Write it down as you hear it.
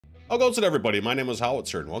How goes it, everybody? My name is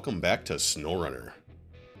Howitzer, and welcome back to SnowRunner.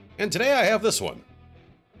 And today I have this one.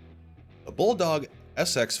 The Bulldog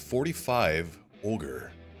SX45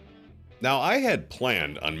 Ogre. Now, I had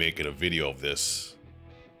planned on making a video of this,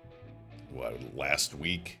 last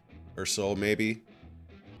week or so, maybe?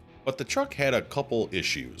 But the truck had a couple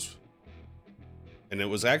issues. And it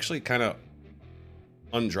was actually kind of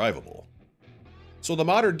undrivable. So the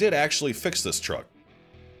modder did actually fix this truck.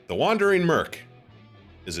 TheWanderingMerc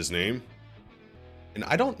is his name. And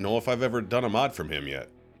I don't know if I've ever done a mod from him yet.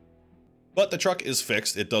 But the truck is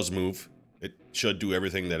fixed. It does move. It should do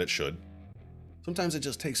everything that it should. Sometimes it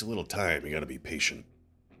just takes a little time. You gotta be patient.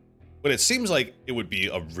 But it seems like it would be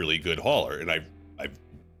a really good hauler. And I've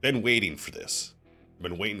been waiting for this. I've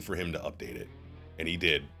been waiting for him to update it. And he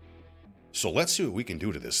did. So let's see what we can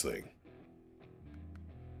do to this thing.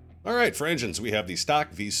 Alright, for engines, we have the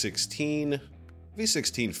stock V16,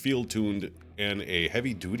 V16 field-tuned, and a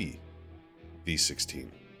heavy-duty V16.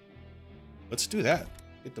 Let's do that.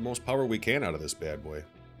 Get the most power we can out of this bad boy.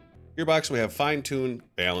 Gearbox, we have fine-tuned,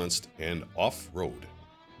 balanced, and off-road.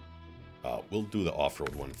 We'll do the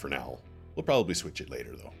off-road one for now. We'll probably switch it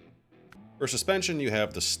later, though. For suspension, you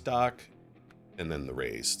have the stock, and then the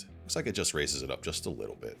raised. Looks like it just raises it up just a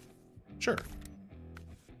little bit. Sure.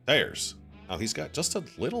 Tires. Now, he's got just a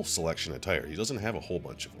little selection of tire. He doesn't have a whole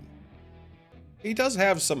bunch of them. He does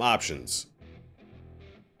have some options.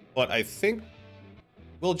 But I think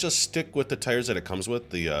we'll just stick with the tires that it comes with,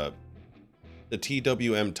 the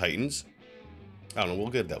TWM Titans. I don't know,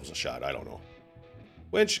 we'll give those a shot, I don't know.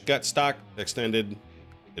 Winch, got stock, extended,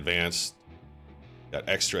 advanced, got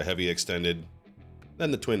extra heavy extended,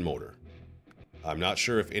 then the twin motor. I'm not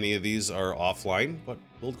sure if any of these are offline, but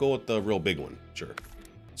we'll go with the real big one, sure.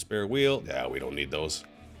 Spare wheel, yeah, we don't need those.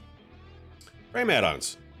 Frame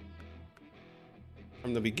add-ons.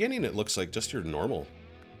 From the beginning, it looks like just your normal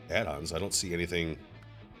add-ons. I don't see anything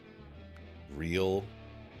real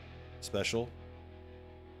special.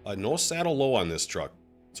 No saddle low on this truck.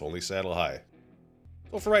 It's only saddle high.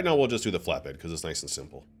 So for right now, we'll just do the flatbed because it's nice and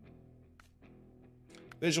simple.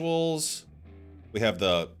 Visuals. We have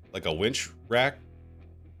like a winch rack,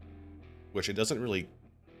 which it doesn't really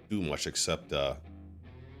do much except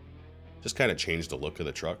just kind of change the look of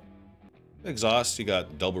the truck. Exhaust, you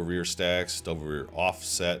got double rear stacks, double rear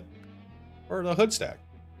offset, or the hood stack.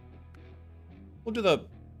 We'll do the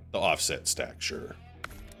offset stack, sure.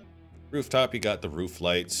 Rooftop, you got the roof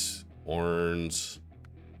lights, horns,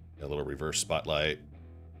 got a little reverse spotlight.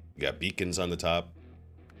 You got beacons on the top.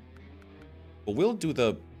 But we'll do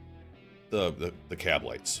the cab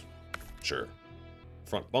lights, sure.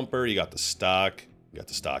 Front bumper, you got the stock. You got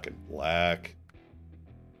the stock in black.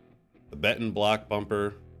 The Benton block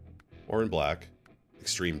bumper, or in black.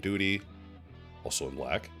 Extreme duty, also in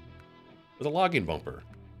black. With a logging bumper,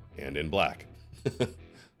 and in black.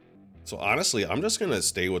 So honestly, I'm just gonna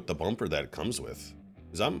stay with the bumper that it comes with.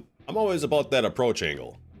 Because I'm always about that approach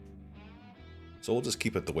angle. So we'll just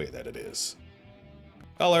keep it the way that it is.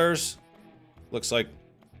 Colors. Looks like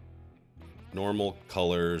normal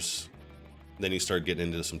colors. Then you start getting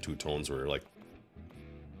into some two-tones where like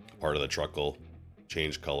part of the truck will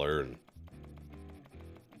change color, and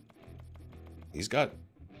he's got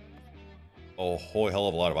a whole hell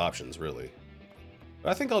of a lot of options, really. But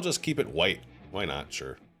I think I'll just keep it white. Why not?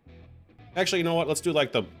 Sure. Actually, you know what? Let's do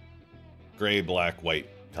like the gray, black, white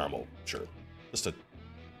combo. Sure. Just to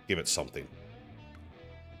give it something.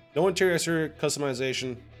 No interior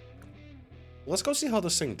customization. Let's go see how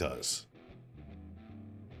this thing does.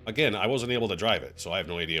 Again, I wasn't able to drive it, so I have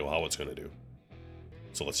no idea how it's going to do.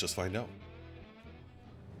 So let's just find out.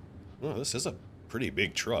 Oh, this is a pretty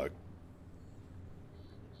big truck.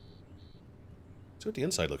 Let's see what the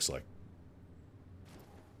inside looks like.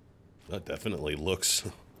 That definitely looks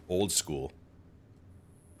old school.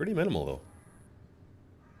 Pretty minimal,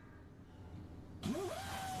 though.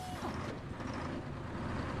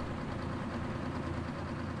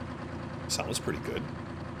 Sounds pretty good.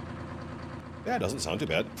 Yeah, it doesn't sound too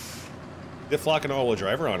bad. They're flocking all-wheel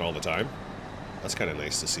driver on all the time. That's kind of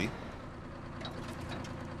nice to see.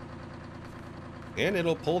 And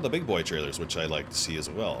it'll pull the big boy trailers, which I like to see as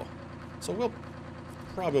well. So we'll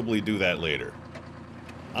probably do that later.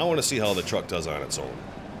 I want to see how the truck does on its own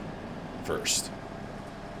first.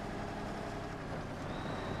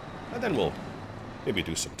 And then we'll maybe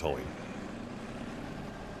do some towing.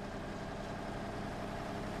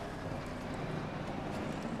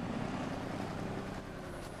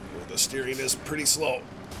 The steering is pretty slow.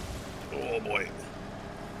 Oh boy.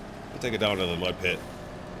 I'll take it down to the mud pit.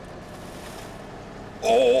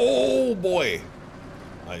 Oh boy!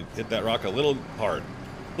 I hit that rock a little hard.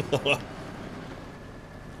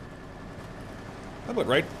 How about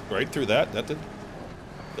right through that? That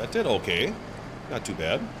did okay. Not too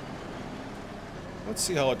bad. Let's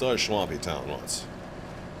see how it does Swampy Town once.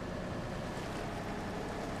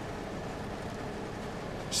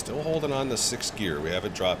 Still holding on to 6th gear. We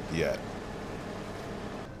haven't dropped yet.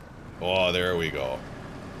 Oh, there we go.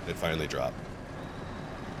 It finally dropped.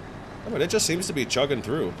 Oh, but it just seems to be chugging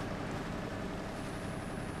through.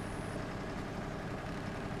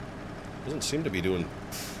 Doesn't seem to be doing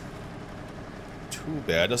too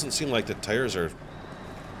bad. Doesn't seem like the tires are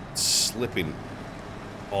slipping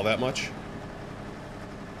all that much.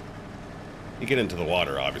 You get into the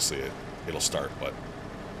water, obviously, it'll start, but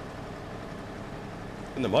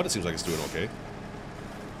in the mud, it seems like it's doing okay.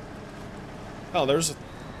 Oh, there's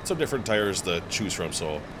some different tires to choose from,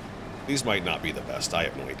 so these might not be the best. I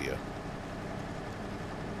have no idea.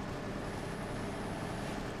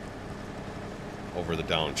 Over the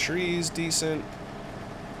down trees, decent.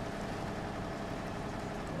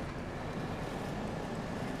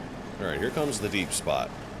 Alright, here comes the deep spot.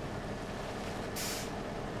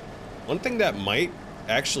 One thing that might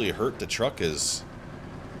actually hurt the truck is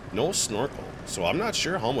no snorkel. So I'm not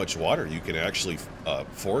sure how much water you can actually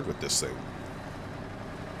ford with this thing.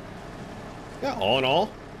 Yeah, all in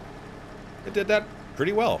all, it did that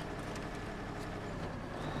pretty well.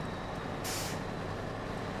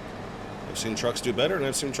 I've seen trucks do better, and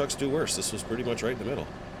I've seen trucks do worse. This was pretty much right in the middle.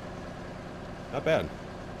 Not bad.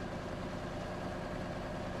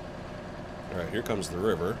 Alright, here comes the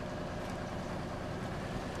river.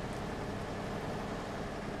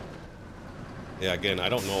 Yeah, again, I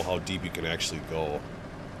don't know how deep you can actually go.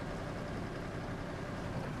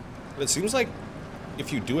 But it seems like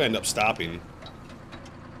if you do end up stopping, it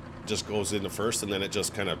just goes into first, and then it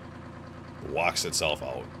just kind of walks itself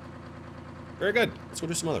out. Very good. Let's go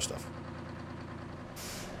do some other stuff.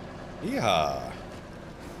 Yeah.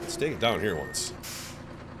 Let's take it down here once.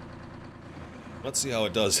 Let's see how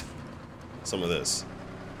it does some of this,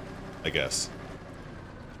 I guess.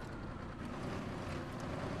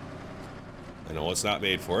 I know it's not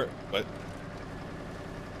made for it, but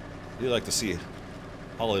I do like to see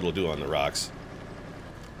how it'll do on the rocks.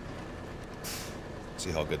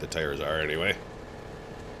 See how good the tires are anyway.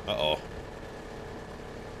 Uh-oh.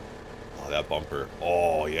 Oh, that bumper.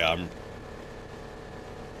 Oh, yeah, I'm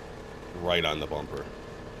right on the bumper.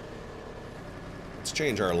 Let's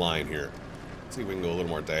change our line here. Let's see if we can go a little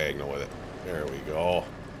more diagonal with it. There we go.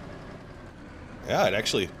 Yeah, it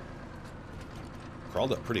actually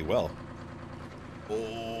crawled up pretty well.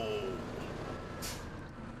 Oh.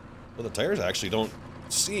 Well, the tires actually don't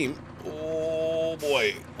seem, oh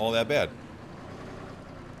boy, all that bad.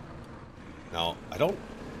 Now, I don't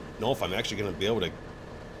know if I'm actually going to be able to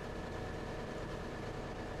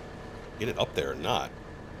get it up there or not.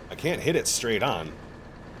 I can't hit it straight on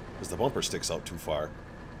because the bumper sticks out too far.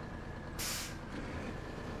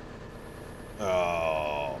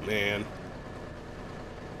 Oh, man.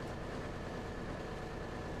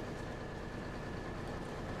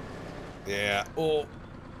 Yeah, oh.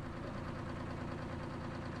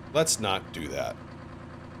 Let's not do that.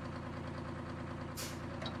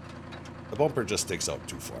 The bumper just sticks out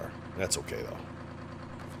too far. That's okay, though.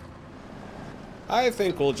 I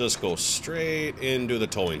think we'll just go straight into the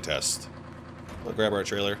towing test. We'll grab our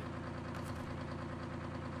trailer.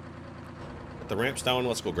 Put the ramps down,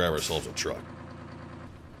 let's go grab ourselves a truck.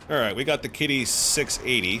 Alright, we got the Kitty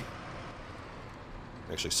 680.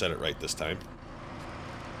 Actually set it right this time.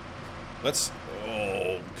 Let's...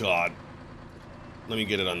 oh, God. Let me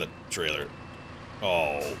get it on the trailer.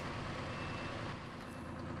 Oh.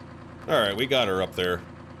 Alright, we got her up there.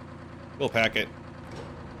 We'll pack it.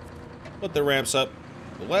 Put the ramps up.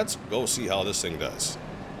 Let's go see how this thing does.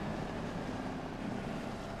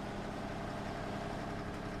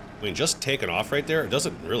 I mean, just taking off right there, it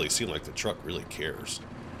doesn't really seem like the truck really cares.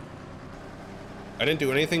 I didn't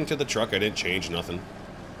do anything to the truck. I didn't change nothing.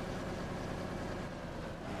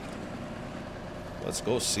 Let's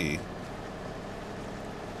go see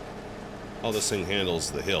how this thing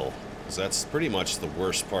handles the hill, because that's pretty much the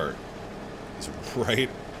worst part. It's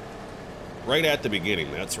right at the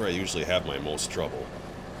beginning. That's where I usually have my most trouble.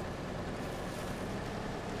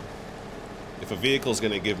 If a vehicle's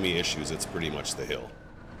going to give me issues, it's pretty much the hill.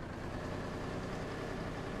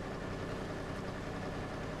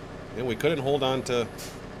 And we couldn't hold on to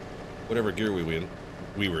whatever gear we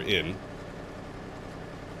were in.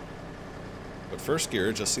 But first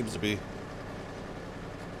gear just seems to be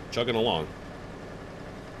chugging along.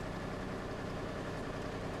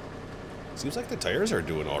 Seems like the tires are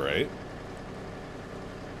doing all right.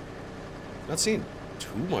 Not seeing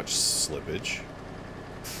too much slippage.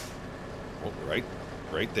 Oh,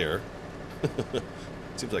 right there.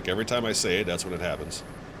 Seems like every time I say it, that's when it happens.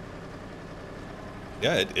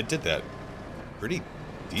 Yeah, it did that pretty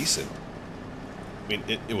decent. I mean,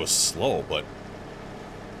 it was slow, but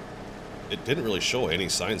it didn't really show any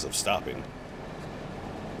signs of stopping.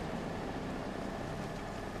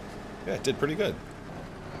 Yeah, it did pretty good.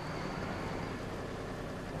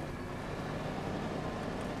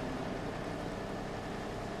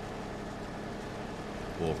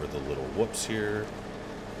 Go over the little whoops here.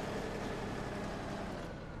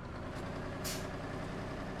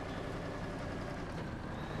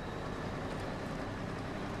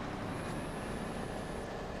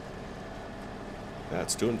 Yeah,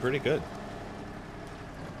 it's doing pretty good.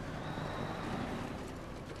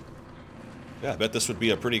 Yeah, I bet this would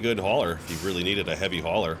be a pretty good hauler if you really needed a heavy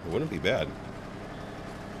hauler. It wouldn't be bad.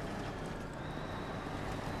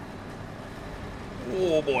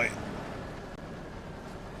 Oh boy.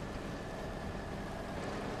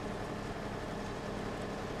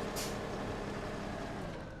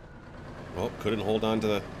 Well, couldn't hold on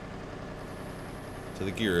to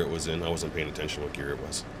the gear it was in. I wasn't paying attention to what gear it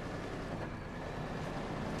was.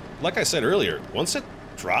 Like I said earlier, once it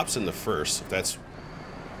drops in the first,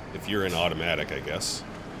 if you're in automatic, I guess,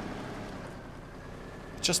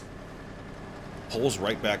 it just pulls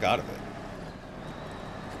right back out of it.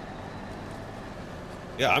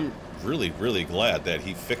 Yeah, I'm really, really glad that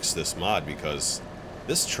he fixed this mod, because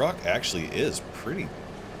this truck actually is pretty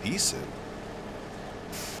decent.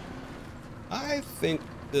 I think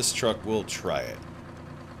this truck will try it.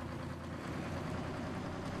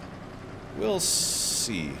 We'll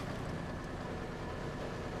see.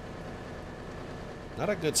 Not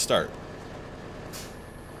a good start.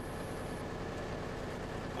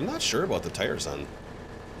 I'm not sure about the tires on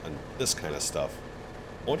this kind of stuff.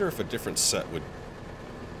 I wonder if a different set would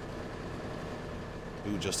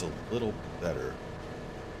do just a little better.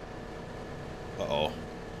 Uh-oh.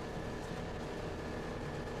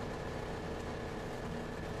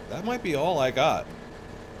 That might be all I got.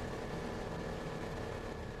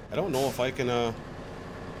 I don't know if I can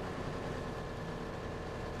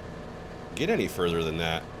get any further than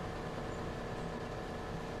that.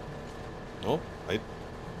 Nope.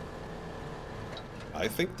 I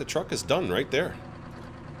think the truck is done right there.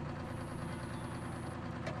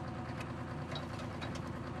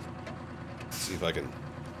 Let's see if I can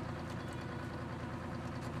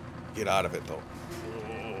get out of it though.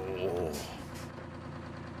 Oh.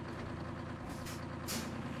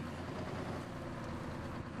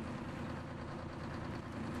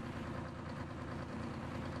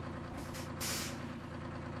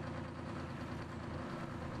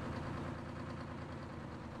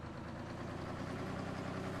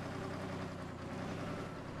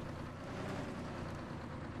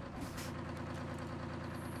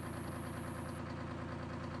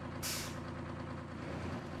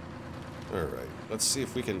 Alright, let's see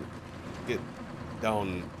if we can get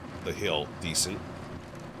down the hill decent.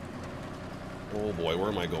 Oh boy, where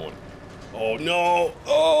am I going? Oh no!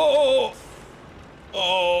 Oh!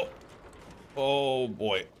 Oh! Oh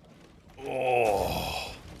boy.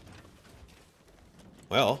 Oh!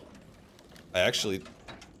 Well, I actually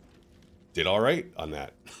did alright on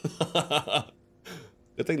that.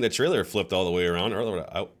 Good thing the trailer flipped all the way around,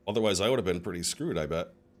 otherwise I would have been pretty screwed, I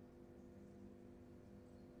bet.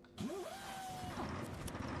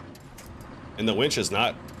 And the winch is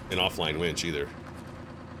not an offline winch either.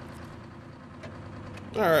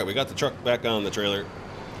 Alright, we got the truck back on the trailer.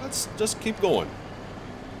 Let's just keep going.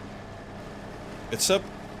 It's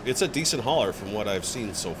a decent hauler from what I've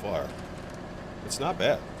seen so far. It's not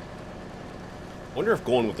bad. Wonder if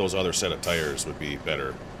going with those other set of tires would be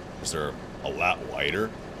better, because they're a lot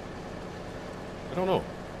wider. I don't know.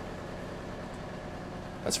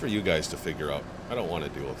 That's for you guys to figure out. I don't want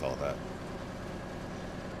to deal with all that.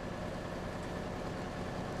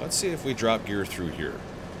 Let's see if we drop gear through here.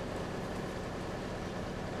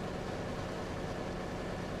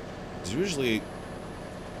 It's usually...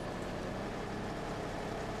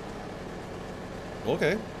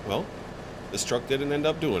 Okay, well, this truck didn't end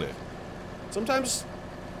up doing it. Sometimes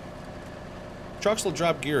trucks will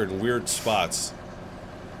drop gear in weird spots,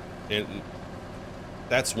 and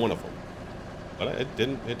that's one of them. But it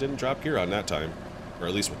didn't drop gear on that time, or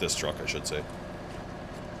at least with this truck, I should say.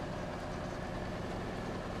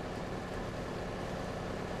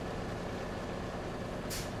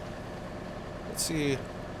 Let's see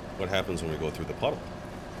what happens when we go through the puddle.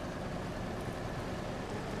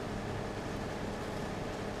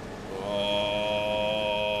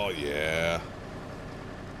 Oh, yeah.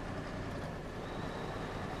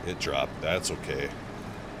 It dropped. That's okay.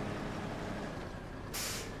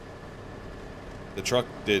 The truck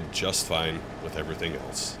did just fine with everything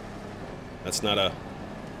else. It's not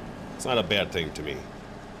a bad thing to me.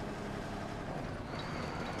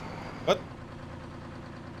 But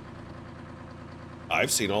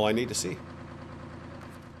I've seen all I need to see.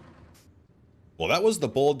 Well, that was the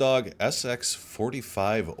Bulldog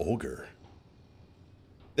SX45 Ogre.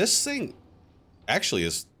 This thing actually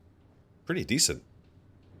is pretty decent.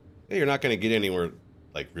 Yeah, you're not going to get anywhere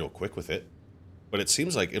like real quick with it, but it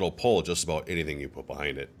seems like it'll pull just about anything you put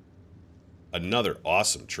behind it. Another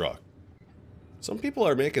awesome truck. Some people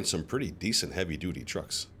are making some pretty decent heavy-duty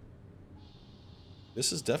trucks.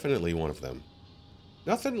 This is definitely one of them.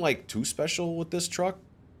 Nothing like too special with this truck,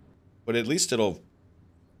 but at least it'll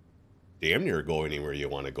damn near go anywhere you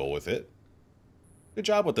want to go with it. Good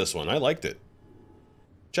job with this one. I liked it.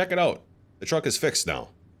 Check it out. The truck is fixed now.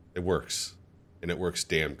 It works. And it works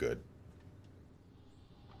damn good.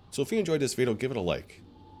 So if you enjoyed this video, give it a like.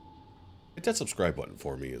 Hit that subscribe button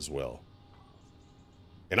for me as well.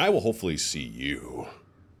 And I will hopefully see you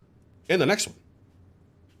in the next one.